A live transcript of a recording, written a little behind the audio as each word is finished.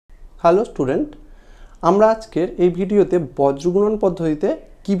Hello student, আমরা আজকের এই ভিডিওতে বজ্রগুণন পদ্ধতিতে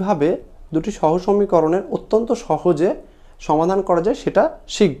কিভাবে দুটি সহসমীকরণের অত্যন্ত সহজে সমাধান করা যায় সেটা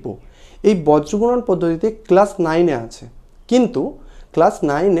শিখব। এই বজ্রগুণন পদ্ধতিতে ক্লাস 9-এ আছে, কিন্তু ক্লাস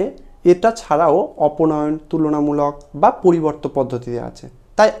 9-এ এটা ছাড়াও অপনয়ন, তুলনামূলক বা পরিবর্ত পদ্ধতিতে আছে।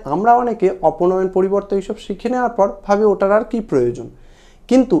 তাই আমরা অনেকে অপনয়ন, পরিবর্ত এইসব শিখে নেওয়ার পর ভাবে ওটার আর কি প্রয়োজন,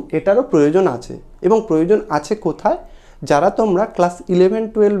 কিন্তু এটারও প্রয়োজন আছে। এবং প্রয়োজন আছে কোথায়? যারা তোমরা ক্লাস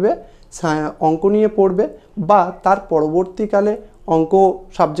 11-12-এ অঙ্ক নিয়ে পড়বে বা তার পরবর্তীকালে অঙ্ক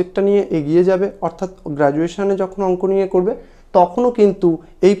সাবজেক্টটা নিয়ে এগিয়ে যাবে, অর্থাৎ গ্র্যাজুয়েশনে যখন অঙ্ক নিয়ে করবে তখনও কিন্তু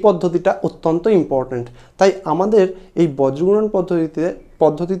এই পদ্ধতিটা অত্যন্ত ইম্পর্ট্যান্ট। তাই আমাদের এই বজ্রগুণন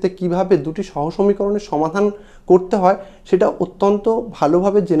পদ্ধতিতে কিভাবে দুটি সহসমীকরণের সমাধান করতে হয় সেটা অত্যন্ত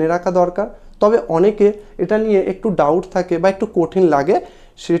ভালোভাবে জেনে রাখা দরকার। তবে অনেকে এটা নিয়ে একটু ডাউট থাকে বা একটু কঠিন লাগে,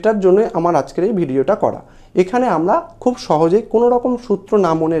 সেটার জন্য আমার আজকের এই ভিডিওটা করা। এখানে আমরা খুব সহজেই কোনো রকম সূত্র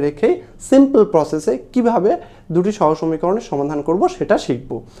না মনে রেখেই সিম্পল প্রসেসে কিভাবে দুটি সহসমীকরণের সমাধান করব সেটা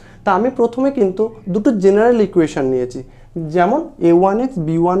শিখব। তা আমি প্রথমে কিন্তু দুটো জেনারেল ইকুয়েশন নিয়েছি, যেমন a1x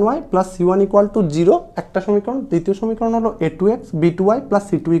b1y plus c1 equal to 0 একটা সমীকরণ, দ্বিতীয় সমীকরণ হলো a2x b2y plus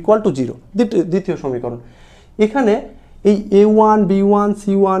c2 equal to 0 দ্বিতীয় সমীকরণ। এখানে এই a1 b1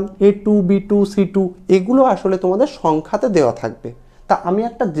 c1 a2 b2 c2 এগুলো আসলে তোমাদের সংখ্যাতে দেওয়া থাকবে। তা আমি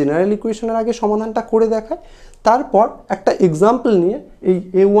একটা জেনারেল ইকুয়েশনের আগে সমাধানটা করে দেখাই, তারপর একটা এক্সাম্পল নিয়ে এই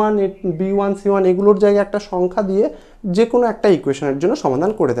a1 b1 c1 এগুলোর জায়গায় একটা সংখ্যা দিয়ে যে কোনো একটা ইকুয়েশনের জন্য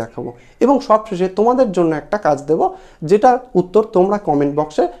সমাধান করে দেখাবো। এবং সবশেষে তোমাদের জন্য একটা কাজ দেব, যেটার উত্তর তোমরা কমেন্ট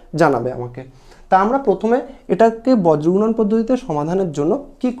বক্সে জানাবে আমাকে। তা আমরা প্রথমে এটাকে বজ্রগুণন পদ্ধতিতে সমাধানের জন্য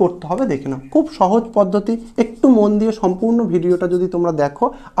কি করতে হবে দেখে নাও। খুব সহজ পদ্ধতি, একটু মন দিয়ে সম্পূর্ণ ভিডিওটা যদি তোমরা দেখো,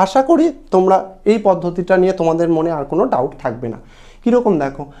 আশা করি তোমরা এই পদ্ধতিটা নিয়ে তোমাদের মনে আর কোনো ডাউট থাকবে না। কীরকম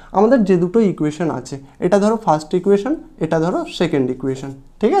দেখো, আমাদের যে দুটো ইকুয়েশন আছে, এটা ধরো ফার্স্ট ইকুয়েশন, এটা ধরো সেকেন্ড ইকুয়েশন,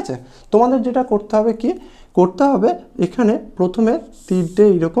 ঠিক আছে? তোমাদের যেটা করতে হবে, কি করতে হবে, এখানে প্রথমে তিনটে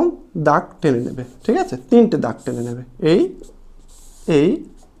এইরকম দাগ টেনে নেবে, ঠিক আছে? তিনটে দাগ টেনে নেবে, এই এই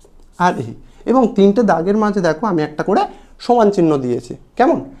আর এই, এবং তিনটে দাগের মাঝে দেখো আমি একটা করে সমান চিহ্ন দিয়েছি।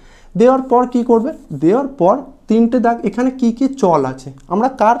 কেমন? দেওয়ার পর কি করবে, দেওয়ার পর তিনটে দাগ এখানে কি কি চল আছে আমরা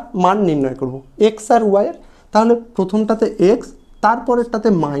কার মান নির্ণয় করব, এক্স আর ওয়াইয়ের। তাহলে প্রথমটাতে এক্স, তারপরেরটাতে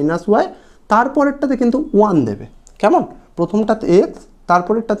মাইনাস ওয়াই, তারপরেরটাতে কিন্তু 1 দেবে। কেমন? প্রথমটাতে এক্স,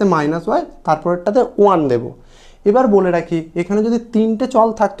 তারপরেরটাতে মাইনাস ওয়াই, তারপরেরটাতে 1 দেব। এবার বলে রাখি, এখানে যদি তিনটে চল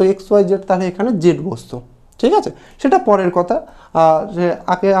থাকতো এক্স ওয়াই জেড, তাহলে এখানে জেড বসতো, ঠিক আছে? সেটা পরের কথা, যে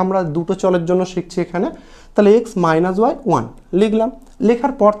আগে আমরা দুটো চলের জন্য শিখছি এখানে। তাহলে এক্স মাইনাস ওয়াই 1 লিখলাম।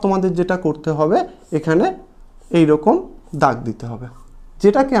 লেখার পর তোমাদের যেটা করতে হবে, এখানে এইরকম দাগ দিতে হবে,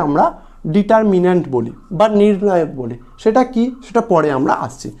 যেটাকে আমরা ডিটারমিন্যান্ট বলি বা নির্ণায়ক বলি। সেটা কি, সেটা পরে আমরা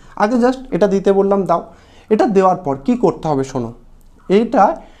আসছি, আগে জাস্ট এটা দিতে বললাম, দাও। এটা দেওয়ার পর কি করতে হবে শোনো, এইটা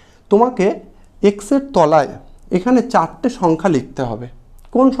তোমাকে এক্সের তলায় এখানে 4টে সংখ্যা লিখতে হবে।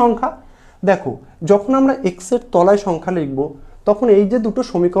 কোন সংখ্যা? দেখো, যখন আমরা এক্সের তলায় সংখ্যা লিখব, তখন এই যে দুটো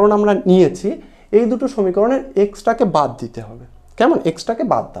সমীকরণ আমরা নিয়েছি, এই দুটো সমীকরণের এক্সটাকে বাদ দিতে হবে। কেমন? এক্সটাকে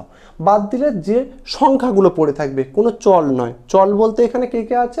বাদ দাও। বাদ দিলে যে সংখ্যাগুলো পড়ে থাকবে, কোনো চল নয়। চল বলতে এখানে কে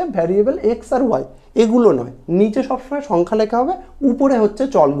কে আছে? ভ্যারিয়েবল এক্স আর ওয়াই, এগুলো নয়। নিচে সবসময় সংখ্যা লেখা হবে, উপরে হচ্ছে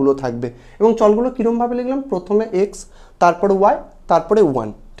চলগুলো থাকবে। এবং চলগুলো কীরকমভাবে লিখলাম, প্রথমে এক্স, তারপরে ওয়াই, তারপরে 1,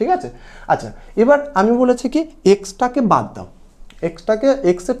 ঠিক আছে? আচ্ছা, এবার আমি বলেছি কি, এক্সটাকে বাদ দাও। এক্সটাকে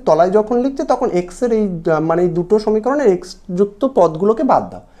এক্সের তলায় যখন লিখছে, তখন এক্সের এই মানে এই দুটো সমীকরণের এক্স যুক্ত পদগুলোকে বাদ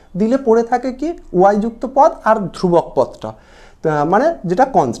দাও। দিলে পড়ে থাকে কি, ওয়াই যুক্ত পদ আর ধ্রুবক পদটা, মানে যেটা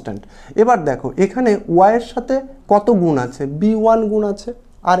কনস্ট্যান্ট। এবার দেখো, এখানে ওয়াইয়ের সাথে কত গুণ আছে? b1 গুণ আছে,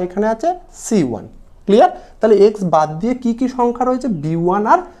 আর এখানে আছে c1। ক্লিয়ার? তাহলে এক্স বাদ দিয়ে কি কি সংখ্যা রয়েছে? b1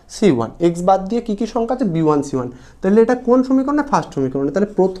 আর c1। এক্স বাদ দিয়ে কি কি সংখ্যা আছে? b1 c1। তাহলে এটা কোন সমীকরণে? ফার্স্ট সমীকরণে। তাহলে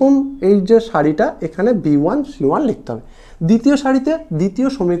প্রথম এই যে সারিটা, এখানে b1 c1 লিখতে হবে। দ্বিতীয় সারিতে দ্বিতীয়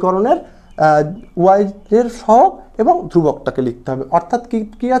সমীকরণের ওয়াই এর সহগ এবং ধ্রুবকটাকে লিখতে হবে, অর্থাৎ কি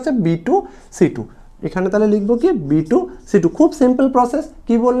কি আছে? b2 c2। এখানে তাহলে লিখবো কি, b2 c2। খুব সিম্পল প্রসেস।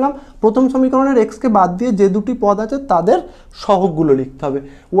 কি বললাম? প্রথম সমীকরণের এক্সকে বাদ দিয়ে যে দুটি পদ আছে তাদের সহগগুলো লিখতে হবে।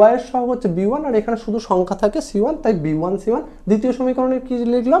 ওয়াই এর সহগ হচ্ছে b1, আর এখানে শুধু সংখ্যা থাকে c1, তাই b1 c1। দ্বিতীয় সমীকরণের কি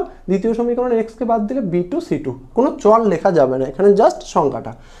লিখলাম? দ্বিতীয় সমীকরণের এক্সকে বাদ দিলে b2 c2। কোনো চল লেখা যাবে না, এখানে জাস্ট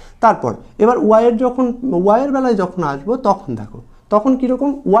সংখ্যাটা। তারপর এবার ওয়াইয়ের বেলায় যখন আসবো, তখন দেখো, তখন কীরকম,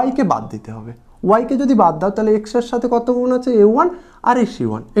 ওয়াইকে বাদ দিতে হবে। ওয়াইকে যদি বাদ দাও, তাহলে এক্সের সাথে কত গুণ আছে? a1 আর এই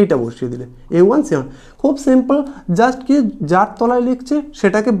c1, এইটা বসিয়ে দিলে a1 c1। খুব সিম্পল, জাস্ট কি, যার তলায় লিখছে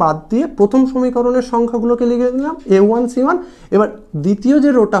সেটাকে বাদ দিয়ে প্রথম সমীকরণের সংখ্যাগুলোকে লিখে দিলাম a1 c1। এবার দ্বিতীয় যে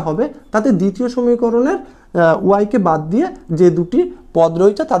রোটা হবে, তাতে দ্বিতীয় সমীকরণের ওয়াইকে বাদ দিয়ে যে দুটি পদ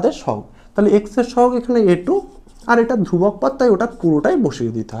রয়েছে তাদের সহগ। তাহলে এক্সের সহগ এখানে a2, আর এটা ধ্রুবক পদ, তাই ওটা পুরোটাই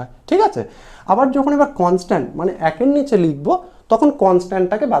বসিয়ে দিতে হয়, ঠিক আছে। আবার যখন এবার কনস্ট্যান্ট মানে একের নিচে লিখবো তখন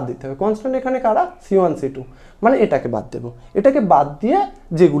কনস্ট্যান্টটাকে বাদ দিতে হবে। কনস্ট্যান্ট এখানে কারা, C1 C2, মানে এটাকে বাদ দেবো। এটাকে বাদ দিয়ে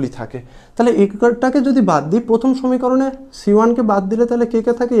যেগুলি থাকে, তাহলে এটাকে যদি বাদ দিই প্রথম সমীকরণে C1কে বাদ দিলে তাহলে কে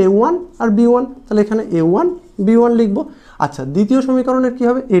কে থাকে, A1 আর B1, তাহলে এখানে A1 B1 লিখবো। আচ্ছা, দ্বিতীয় সমীকরণের কি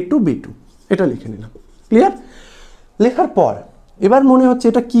হবে, A2 B2, এটা লিখে নিলাম। ক্লিয়ার? লেখার পর এবার মনে হচ্ছে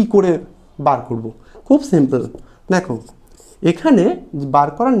এটা কি করে বার করব। খুব সিম্পল, দেখো এখানে বার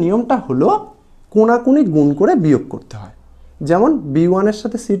করার নিয়মটা হলো কোণাকুণি গুণ করে বিয়োগ করতে হয়। যেমন B1 এর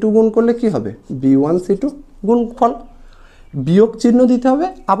সাথে C2 গুণ করলে কি হবে, B1 C2 গুণফল, বিয়োগ চিহ্ন দিতে হবে,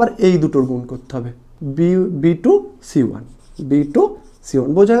 আবার এই দুটোর গুণ করতে হবে, B2 C1 B2 C1,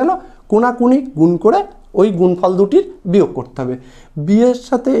 বোঝা গেল? কোণাকুণি গুণ করে ওই গুণফল দুটির বিয়োগ করতে হবে। বি এর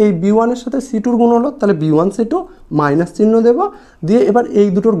সাথে এই B1 এর সাথে C2 গুণ হলো, তাহলে B1 C2 মাইনাস চিহ্ন দেব, দিয়ে এবার এই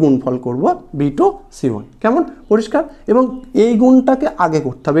দুটোর গুণফল করব B2 C1। কেমন? পরিষ্কার? এবং এই গুণটাকে আগে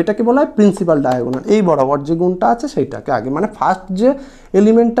করতে হবে, এটাকে বলা হয় প্রিন্সিপাল ডায়াগোনাল। এই বরাবর যে গুণটা আছে সেইটাকে আগে, মানে ফার্স্ট যে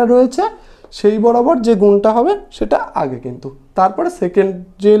এলিমেন্টটা রয়েছে সেই বরাবর যে গুণটা হবে সেটা আগে, কিন্তু তারপরে সেকেন্ড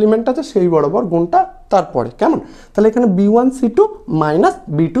যে এলিমেন্ট আছে সেই বরাবর গুণটা তারপরে। কেমন? তাহলে এখানে B1 C2 minus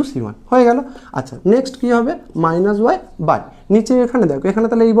B2 C1 হয়ে গেল। আচ্ছা, নেক্সট কি হবে, মাইনাস ওয়াই বাই, নিচে এখানে দেখো এখানে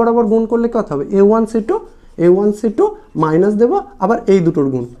তাহলে এই বরাবর গুণ করলে কত হবে, A1 C2 মাইনাস দেবো, আবার এই দুটোর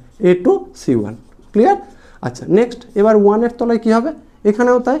গুণ A2 C1। ক্লিয়ার? আচ্ছা, নেক্সট এবার 1 এর তলায় কি হবে,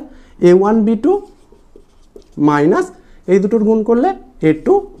 এখানেও তাই, A1 B2 মাইনাস এই দুটোর গুণ করলে A2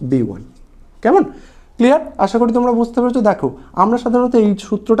 B1। কেমন? ক্লিয়ার? আশা করি তোমরা বুঝতে পেরেছো। দেখো আমরা সাধারণত এই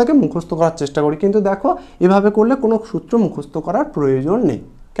সূত্রটাকে মুখস্থ করার চেষ্টা করি, কিন্তু দেখো এভাবে করলে কোনো সূত্র মুখস্থ করার প্রয়োজন নেই।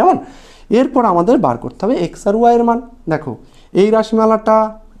 কেমন? এরপর আমাদের বার করতে হবে এক্স আর ওয়াই এর মান। দেখো এই রাশিমালাটা,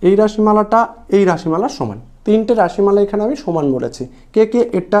 এই রাশিমালাটা, এই রাশিমালার সমান, তিনটে রাশিমালা এখানে আমি সমান বলেছি, কে কে,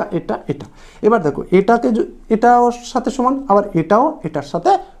 এটা এটা এটা। এবার দেখো এটাকে এটাও সাথে সমান, আবার এটাও এটার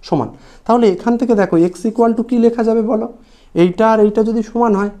সাথে সমান, তাহলে এখান থেকে দেখো এক্স ইকুয়াল টু কী লেখা যাবে বলো, এইটা আর এইটা যদি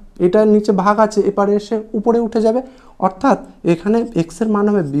সমান হয়, এটার নিচে ভাগ আছে, এপারে এসে উপরে উঠে যাবে, অর্থাৎ এখানে এক্স এর মান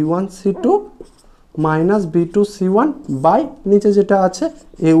হবে B1 C2 minus B2 C1 by নিচে যেটা আছে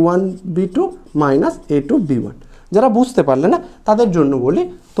A1 B2 minus A2 B1। যারা বুঝতে পারলে না তাদের জন্য বলি,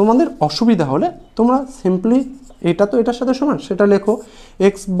 তোমাদের অসুবিধা হলে তোমরা সিম্পলি এটা তো এটার সাথে সমান সেটা লেখো,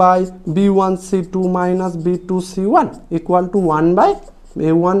 x by B1 C2 minus B2 C1 equal to 1 by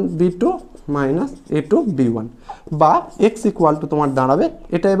A1 B2 minus A2 B1, বা এক্স ইকুয়াল টু তোমার দাঁড়াবে,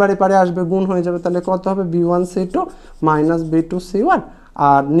 এটা এবারে পারে আসবে গুণ হয়ে যাবে, তাহলে কত হবে B1 C2 minus B2 C1,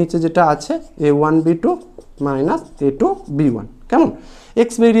 আর নিচে যেটা আছে A1 B2 minus A2 B1। কেমন?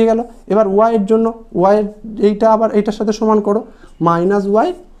 এক্স বেরিয়ে গেল। এবার ওয়াই এর জন্য, ওয়াই এইটা আবার এইটার সাথে সমান করো, minus Y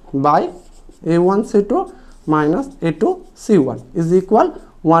by A1 C2 minus A2 C1 is equal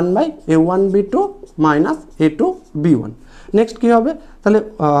 1 by A1 B2 minus A2 B1। Next কী হবে, তাহলে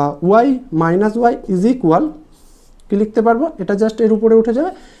Y minus Y is equal কী লিখতে পারবো, এটা জাস্ট এর উপরে উঠে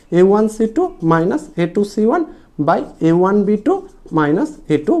যাবে, A1 C2 minus A2 C1 by A1 B2 minus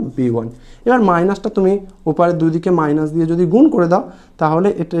A2 B1। এবার মাইনাসটা তুমি ওপারে দুই দিকে মাইনাস দিয়ে যদি গুণ করে দাও, তাহলে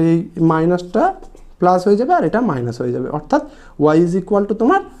এটা এই মাইনাসটা প্লাস হয়ে যাবে আর এটা মাইনাস হয়ে যাবে, অর্থাৎ ওয়াই ইজ ইকুয়াল টু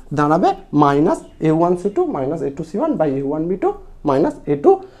তোমার দাঁড়াবে minus A1 C2 minus A2 C1 by A1 B2 minus A2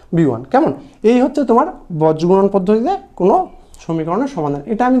 B1। কেমন? এই হচ্ছে তোমার বজ্রগুণন পদ্ধতিতে কোনো সমীকরণের সমাধান।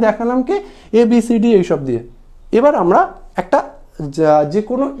 এটা আমি দেখালাম কি ABCD এইসব দিয়ে। এবার আমরা একটা যে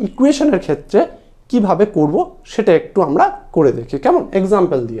কোনো ইকুয়েশনের ক্ষেত্রে কিভাবে করব সেটা একটু আমরা করে দেখি। কেমন?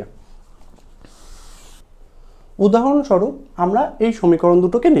 এক্সাম্পল দিয়ে। উদাহরণস্বরূপ আমরা এই সমীকরণ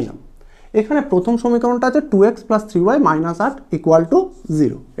দুটোকে নিলাম। এখানে প্রথম সমীকরণটা আছে 2x plus 3y minus 8 equal to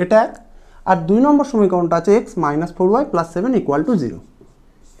 0, এটা এক। আর 2 নম্বর সমীকরণটা আছে x minus 4y plus 7 equal to 0,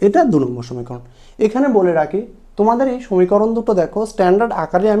 এটা 2 নম্বর সমীকরণ। এখানে বলে রাখি তোমাদের এই সমীকরণ দুটো দেখো স্ট্যান্ডার্ড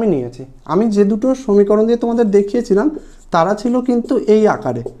আকারে আমি নিয়েছি। আমি যে দুটো সমীকরণ দিয়ে তোমাদের দেখিয়েছিলাম তারা ছিল কিন্তু এই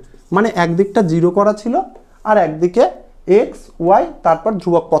আকারে, মানে একদিকটা 0 করা ছিল আর একদিকে x y তারপর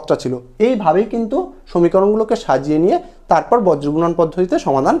ধ্রুবক পদটা ছিল। এইভাবেই কিন্তু সমীকরণগুলোকে সাজিয়ে নিয়ে তারপর বজ্রগুণন পদ্ধতিতে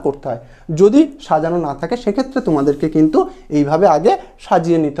সমাধান করতে হয়। যদি সাজানো না থাকে সেক্ষেত্রে তোমাদেরকে কিন্তু এইভাবে আগে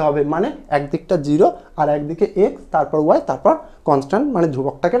সাজিয়ে নিতে হবে, মানে একদিকটা 0 আর একদিকে x তারপর y তারপর কনস্ট্যান্ট মানে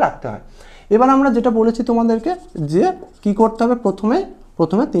ধ্রুবকটাকে রাখতে হয়। এবার আমরা যেটা বলেছি তোমাদেরকে যে কি করতে হবে,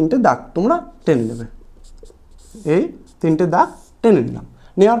 প্রথমে তিনটে দাগ তোমরা টেনে নেবে, এই তিনটে দাগ টেনে নিলাম।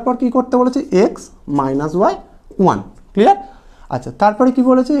 নেওয়ার পর কি করতে বলেছি, x মাইনাস ওয়াই 1। ক্লিয়ার? আচ্ছা, তারপরে কি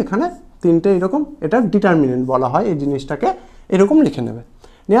বলেছি, এখানে তিনটে এরকম, এটা ডিটারমিনেন্ট বলা হয় এই জিনিসটাকে, এরকম লিখে নেবে।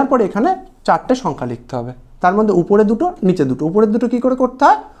 নেওয়ার পর এখানে চারটে সংখ্যা লিখতে হবে, তার মধ্যে উপরে দুটো নিচে দুটো। উপরের দুটো কি করে করতে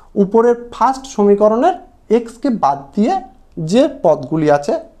হয়, উপরের ফার্স্ট সমীকরণের এক্সকে বাদ দিয়ে যে পদগুলি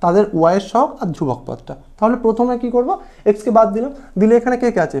আছে তাদের ওয়াইয়ের সহগ আর ধ্রুবক পদটা। তাহলে প্রথমে কি করব, এক্সকে বাদ দিলাম, দিলে এখানে কে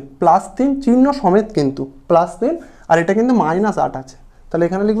কে আছে +3 চিহ্ন সমেত কিন্তু +3 আর এটা কিন্তু -8 আছে, তাহলে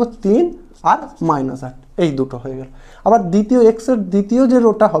এখানে লিখবো 3 আর -8 এই দুটো হয়ে গেল। আবার দ্বিতীয় এক্সের দ্বিতীয় যে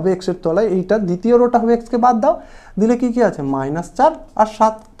রোটা হবে এক্সের তলায় এইটা দ্বিতীয় রোটা হবে এক্সকে বাদ দাও, দিলে কি কি আছে -4 আর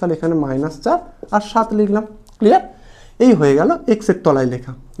 7, তাহলে এখানে -4 আর 7 লিখলাম। ক্লিয়ার? এই হয়ে গেল এক্সের তলায়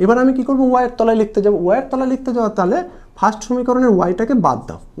লেখা। এবার আমি কি করব, ওয়াইয়ের তলায় লিখতে যাব। ওয়াইয়ের তলায় লিখতে যাওয়া, তাহলে ফার্স্ট সমীকরণের ওয়াইটাকে বাদ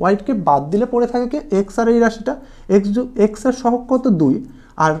দাও, ওয়াইকে বাদ দিলে পড়ে থাকে কি এক্স আর এই রাশিটা, এক্সের সহগ কত 2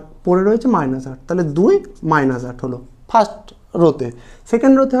 আর পড়ে রয়েছে -8, তাহলে 2 -8 হলো ফার্স্ট রোতে।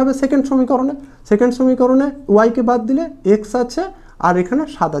 সেকেন্ড রোতে হবে সেকেন্ড সমীকরণে ওয়াইকে বাদ দিলে এক্স আছে আর এখানে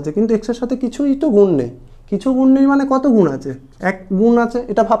 7 আছে, কিন্তু এক্সের সাথে কিছুই তো গুণ নেই, কিছু গুণ নেই মানে কত গুণ আছে, 1 গুণ আছে,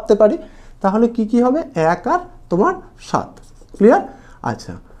 এটা ভাবতে পারি। তাহলে কি কি হবে 1 আর তোমার 7। ক্লিয়ার?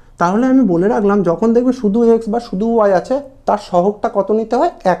 আচ্ছা, তাহলে আমি বলে রাখলাম যখন দেখবে শুধু এক্স বা শুধু ওয়াই আছে তার সহগটা কত নিতে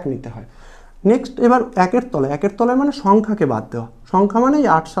হয়, 1 নিতে হয়। নেক্সট এবার একের তলায় মানে সংখ্যাকে বাদ দেওয়া, সংখ্যা মানে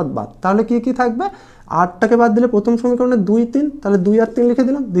 8 7 বাদ, তাহলে কি কি থাকবে 8টাকে বাদ দিলে প্রথম সমীকরণে 2 3, তাহলে 2 আর 3 লিখে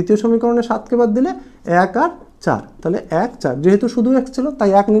দিলাম। দ্বিতীয় সমীকরণে 7কে বাদ দিলে 1 আর 4, তাহলে 1 4, যেহেতু শুধু এক্স ছিল তাই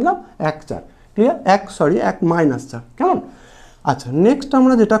 1 নিলাম, 1 4। ক্লিয়ার? 1 -4 কেমন? আচ্ছা, নেক্সট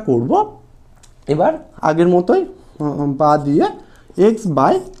আমরা যেটা করব এবার আগের মতোই বা দিয়ে এক্স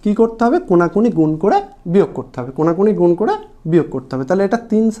বাই কী করতে হবে, কোনাকুনি গুণ করে বিয়োগ করতে হবে, তাহলে এটা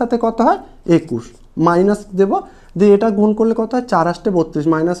 3 সাথে কত হয় 21, মাইনাস দেবো, দিয়ে এটা গুণ করলে কত হয় 4 8 32,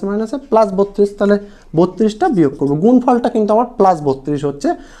 মাইনাসে মাইনাসে +32, তাহলে 32টা বিয়োগ করবো। গুণফলটা কিন্তু আমার +32 হচ্ছে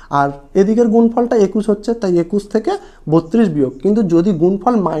আর এদিকের গুণফলটা 21 হচ্ছে, তাই 21 থেকে 32 বিয়োগ, কিন্তু যদি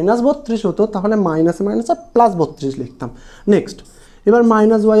গুণফল -32 হতো তাহলে মাইনাসে মাইনাসে +32 লিখতাম। নেক্সট এবার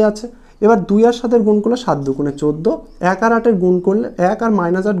 -y আছে, এবার 2 আর 7 গুণ করলে 7 2 14, 1 আর 8 গুণ করলে 1 আর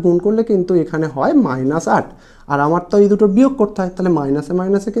 -8 গুণ করলে কিন্তু এখানে হয় -8, আর আমার তো এই দুটো বিয়োগ করতে হয়, তাহলে মাইনাসে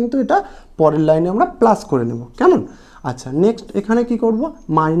মাইনাসে কিন্তু এটা পরের লাইনে আমরা প্লাস করে নেব। কেমন? আচ্ছা, নেক্সট এখানে কি করব,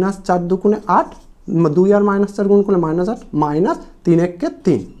 -4 2 8, 2 আর -4 গুণ করলে -8, -3 1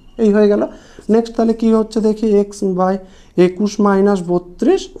 3, এই হয়ে গেল। নেক্সট তাহলে কি হচ্ছে দেখি, এক্স বাই 21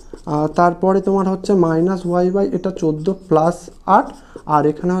 -32, তারপরে তোমার হচ্ছে -y বাই এটা 14 +8, আর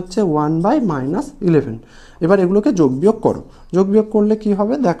এখানে হচ্ছে 1 বাই -11। এবার এগুলোকে যোগ বিয়োগ করো, যোগ বিয়োগ করলে কি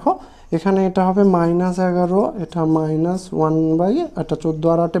হবে দেখো, এখানে এটা হবে -11, এটা -1 বাই এটা 14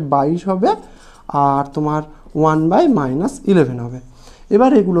 আর 8 22 হবে, আর তোমার 1 বাই -11 হবে।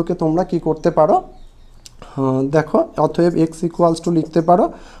 এবার এগুলোকে তোমরা কি করতে পারো, দেখো অতএব x = লিখতে পারো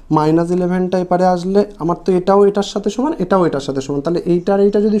 -11টা এপারে আসলে আমার তো এটাও এটার সাথে সমান, এটাও এটার সাথে সমান, তাহলে এইটা আর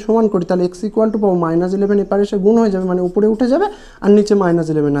এইটা যদি সমান করি তাহলে x = পাবো -11, এপারে এসে গুণ হয়ে যাবে মানে উপরে উঠে যাবে, আর নিচে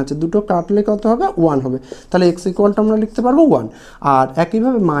 -11 আছে, দুটো কাটলে কত হবে 1 হবে, তাহলে x = আমরা লিখতে পারবো 1। আর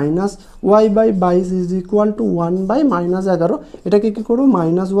একইভাবে -y বাই 22 = 1 বাই -11, এটাকে কী করবো,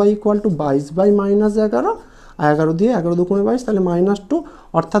 -y = 22 বাই -11, 11 দিয়ে 11 2 22, তাহলে -2,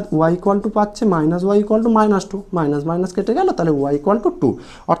 অর্থাৎ y = পাচ্ছে -y = -2, মাইনাস মাইনাস কেটে গেল, তাহলে y = 2,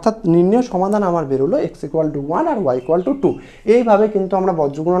 অর্থাৎ নির্ণয় সমাধান আমার বেরোলো x = 1 আর y = 2। এইভাবে কিন্তু আমরা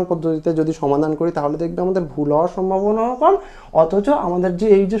বজ্রগুণন পদ্ধতিতে যদি সমাধান করি তাহলে দেখবে আমাদের ভুল হওয়ার সম্ভাবনা কম, অথচ আমাদের যে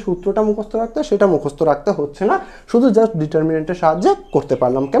এই যে সূত্রটা মুখস্থ রাখতে সেটা মুখস্থ রাখতে হচ্ছে না, শুধু জাস্ট ডিটারমিনেন্টের সাহায্যে করতে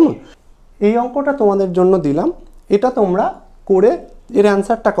পারলাম। কেমন? এই অঙ্কটা তোমাদের জন্য দিলাম, এটা তোমরা করে এর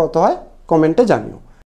অ্যান্সারটা কত হয় কমেন্টে জানিও।